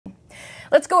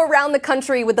Let's go around the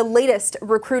country with the latest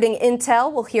recruiting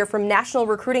intel. We'll hear from national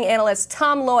recruiting analysts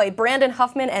Tom Loy, Brandon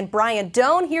Huffman, and Brian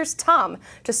Dohn. Here's Tom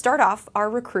to start off our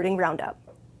recruiting roundup.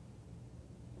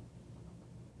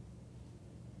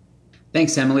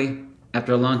 Thanks, Emily.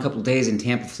 After a long couple days in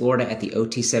Tampa, Florida at the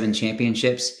OT7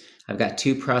 Championships, I've got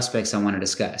two prospects I want to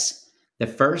discuss. The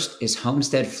first is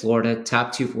Homestead, Florida,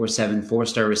 top 247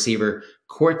 four-star receiver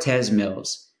Cortez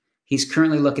Mills. He's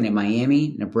currently looking at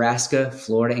Miami, Nebraska,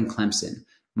 Florida, and Clemson.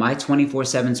 My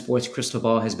 24/7 Sports crystal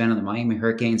ball has been on the Miami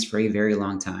Hurricanes for a very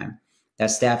long time.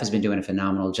 That staff has been doing a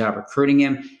phenomenal job recruiting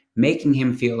him, making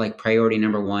him feel like priority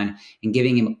number one, and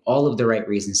giving him all of the right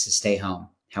reasons to stay home.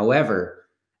 However,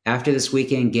 after this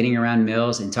weekend, getting around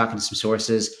Mills and talking to some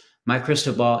sources, my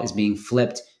crystal ball is being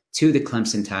flipped to the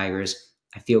Clemson Tigers.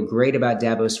 I feel great about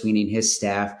Dabo Swinney and his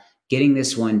staff getting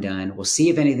this one done. We'll see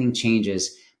if anything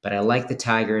changes, but I like the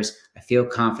Tigers. I feel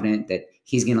confident that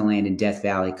he's going to land in Death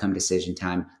Valley come decision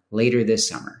time later this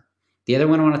summer. The other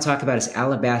one I want to talk about is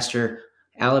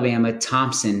Alabama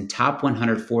Thompson, top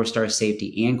 100 four-star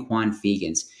safety Anquon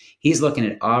Fegans. He's looking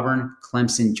at Auburn,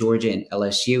 Clemson, Georgia, and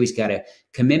LSU. He's got a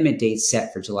commitment date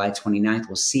set for July 29th.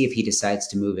 We'll see if he decides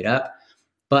to move it up.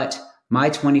 But my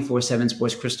 24/7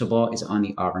 Sports crystal ball is on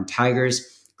the Auburn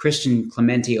Tigers. Christian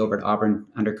Clemente over at Auburn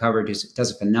Undercover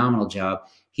does a phenomenal job.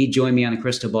 He joined me on the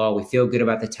crystal ball. We feel good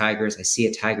about the Tigers. I see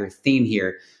a Tiger theme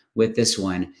here with this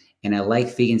one, and I like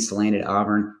Fegans to land at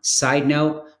Auburn. Side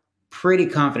note, pretty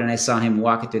confident I saw him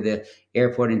walking through the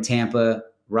airport in Tampa,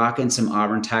 rocking some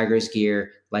Auburn Tigers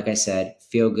gear. Like I said,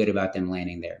 feel good about them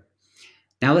landing there.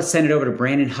 Now let's send it over to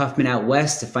Brandon Huffman out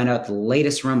west to find out the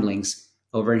latest rumblings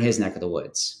over in his neck of the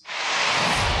woods.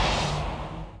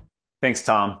 Thanks,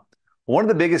 Tom. One of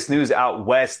the biggest news out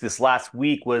west this last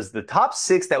week was the top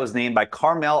 6 that was named by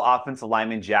Carmel offensive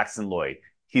lineman Jackson Lloyd.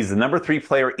 He's the number 3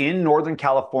 player in Northern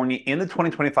California in the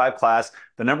 2025 class,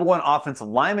 the number 1 offensive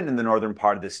lineman in the northern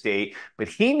part of the state. But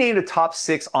he named a top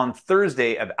 6 on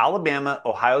Thursday of Alabama,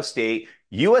 Ohio State,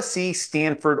 USC,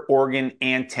 Stanford, Oregon,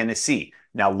 and Tennessee.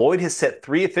 Now, Lloyd has set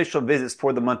 3 official visits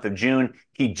for the month of June.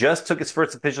 He just took his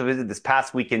first official visit this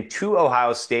past weekend to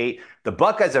Ohio State. The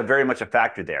Buckeyes are very much a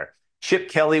factor there. Chip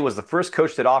Kelly was the first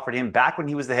coach that offered him back when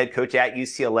he was the head coach at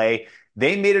UCLA.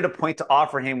 They made it a point to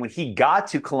offer him when he got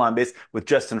to Columbus with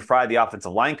Justin Fry, the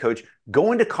offensive line coach,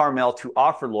 going to Carmel to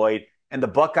offer Lloyd. And the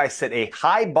Buckeyes set a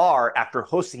high bar after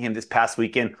hosting him this past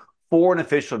weekend for an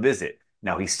official visit.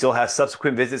 Now, he still has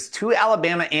subsequent visits to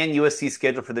Alabama and USC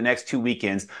scheduled for the next 2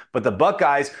 weekends. But the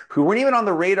Buckeyes, who weren't even on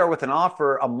the radar with an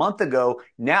offer a month ago,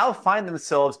 now find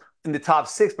themselves in the top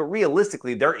 6. But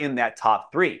realistically, they're in that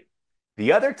top 3.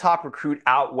 The other top recruit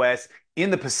out west in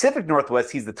the Pacific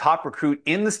Northwest, he's the top recruit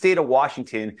in the state of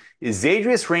Washington, is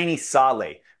Zaydrius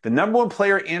Rainey-Sale, the number 1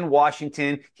 player in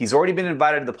Washington. He's already been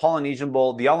invited to the Polynesian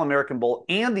Bowl, the All-American Bowl,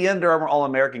 and the Under Armour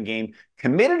All-American game,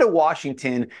 committed to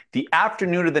Washington the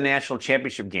afternoon of the national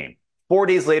championship game. 4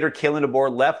 days later, Kalen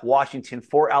DeBoer left Washington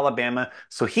for Alabama,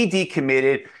 so he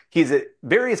decommitted. He's at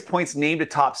various points named a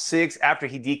top 6 after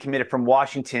he decommitted from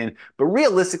Washington, but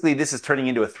realistically, this is turning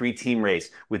into a 3-team race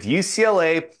with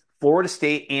UCLA, Florida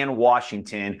State, and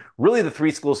Washington, really the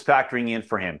 3 schools factoring in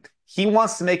for him. He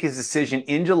wants to make his decision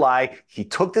in July. He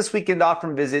took this weekend off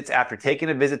from visits after taking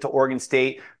a visit to Oregon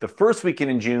State the first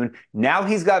weekend in June. Now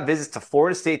he's got visits to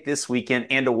Florida State this weekend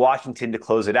and to Washington to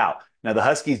close it out. Now, the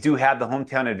Huskies do have the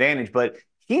hometown advantage, but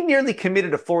he nearly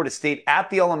committed to Florida State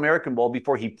at the All-American Bowl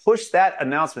before he pushed that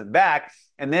announcement back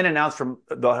and then announced from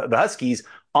the Huskies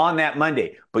on that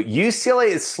Monday. But UCLA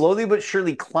is slowly but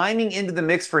surely climbing into the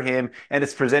mix for him, and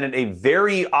it's presented a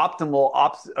very optimal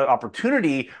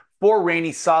opportunity for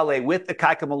Rainey-Sale with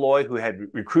Akaika Malloy, who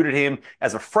had recruited him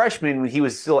as a freshman when he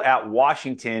was still at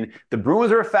Washington. The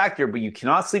Bruins are a factor, but you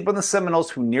cannot sleep on the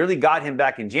Seminoles, who nearly got him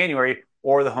back in January,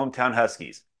 or the hometown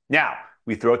Huskies. Now,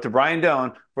 we throw it to Brian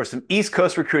Dohn for some East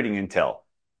Coast recruiting intel.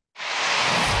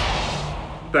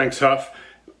 Thanks, Huff.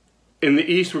 In the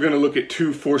East, we're going to look at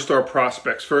 2 4-star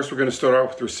prospects. First, we're going to start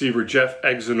off with receiver Jeff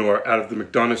Exinor out of the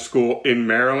McDonough School in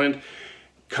Maryland.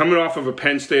 Coming off of a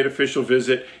Penn State official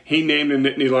visit, he named the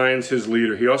Nittany Lions his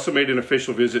leader. He also made an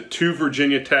official visit to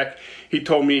Virginia Tech. He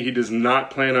told me he does not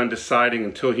plan on deciding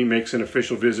until he makes an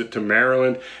official visit to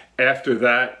Maryland. After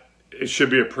that, it should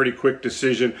be a pretty quick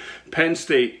decision. Penn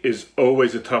State is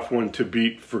always a tough one to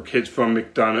beat for kids from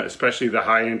McDonough, especially the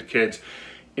high-end kids.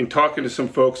 In talking to some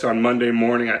folks on Monday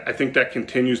morning, I think that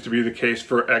continues to be the case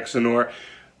for Exinor.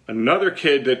 Another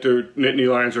kid that the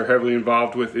Nittany Lions are heavily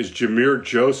involved with is Jahmir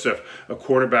Joseph, a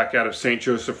quarterback out of St.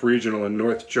 Joseph Regional in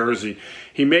North Jersey.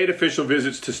 He made official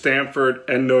visits to Stanford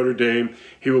and Notre Dame.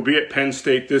 He will be at Penn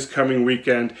State this coming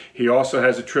weekend. He also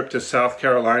has a trip to South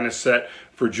Carolina set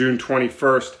for June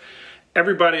 21st.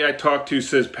 Everybody I talked to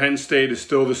says Penn State is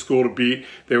still the school to beat.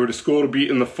 They were the school to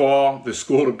beat in the fall, the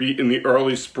school to beat in the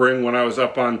early spring when I was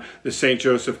up on the St.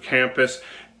 Joseph campus.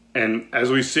 And as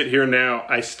we sit here now,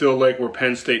 I still like where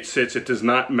Penn State sits. It does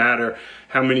not matter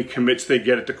how many commits they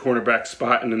get at the cornerback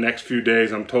spot in the next few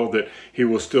days. I'm told that he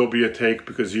will still be a take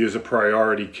because he is a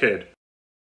priority kid.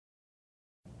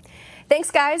 Thanks,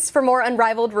 guys. For more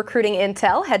unrivaled recruiting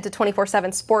intel, head to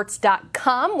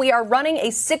 247sports.com. We are running a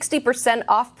 60%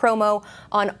 off promo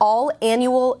on all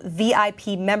annual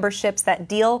VIP memberships. That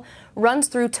deal runs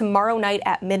through tomorrow night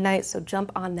at midnight, so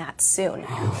jump on that soon.